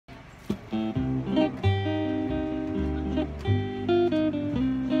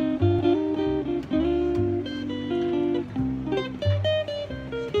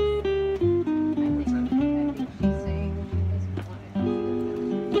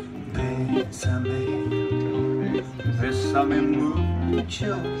Besame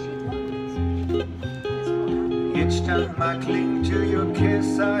mucho. Each time I cling to your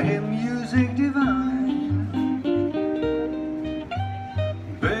kiss, I hear music divine.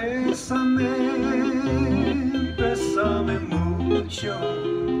 Besame, besame mucho.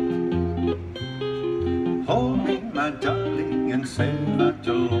 Hold me, my darling, and say that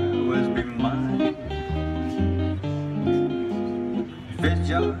you'll always be mine.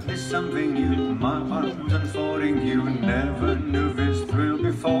 Visual is something new, my arms unfolding you. Never knew this thrill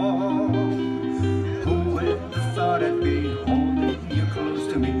before. Who would have thought I'd be holding you close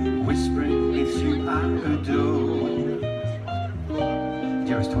to me, whispering it's you I adore.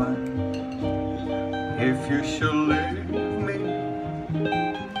 Dearest one, if you should leave me,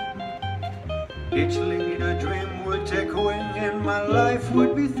 each little dream would take wing and my life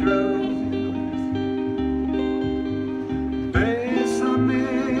would be through.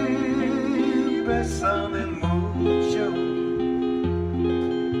 Besame mucho.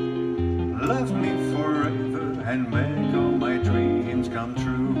 Love me forever and make all my dreams come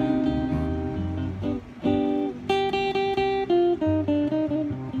true.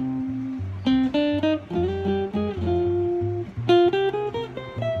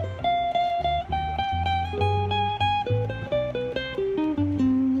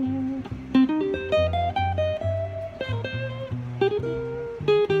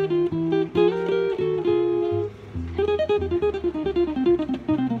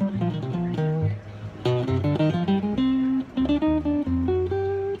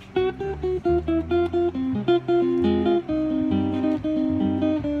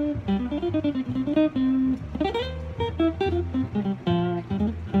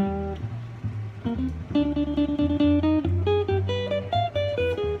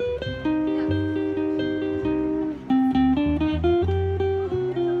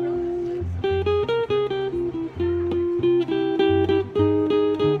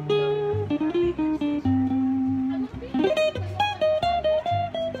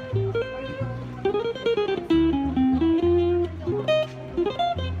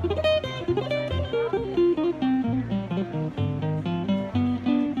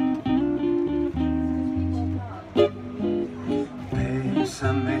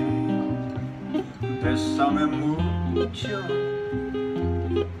 Besame mucho.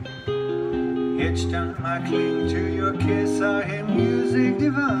 Each time I cling to your kiss, I hear music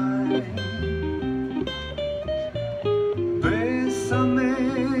divine. Besame,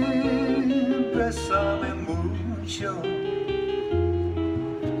 besame mucho.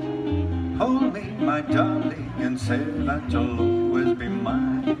 Hold me, my darling, and say that you'll always be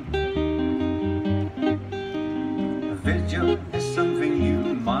mine. Vigil is something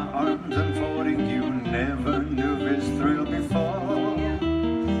new, my arms unfolding you. Never knew this thrill before.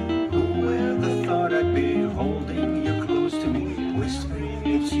 Who would have thought I'd be holding you close to me, whispering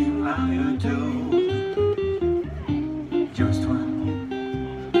it's you I adore. Just one,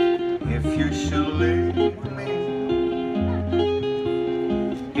 if you should leave me,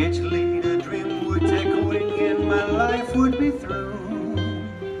 each little dream would take a wing and my life would be through.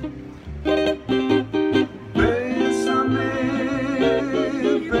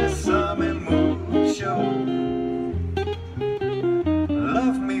 Besame mucho.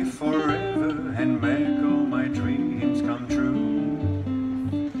 Love me forever and make all my dreams come true.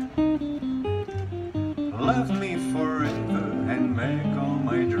 Love me forever and make all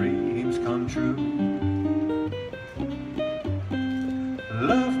my dreams come true.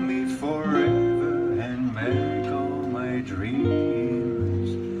 Love me forever and make all my dreams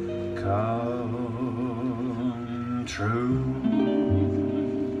come true.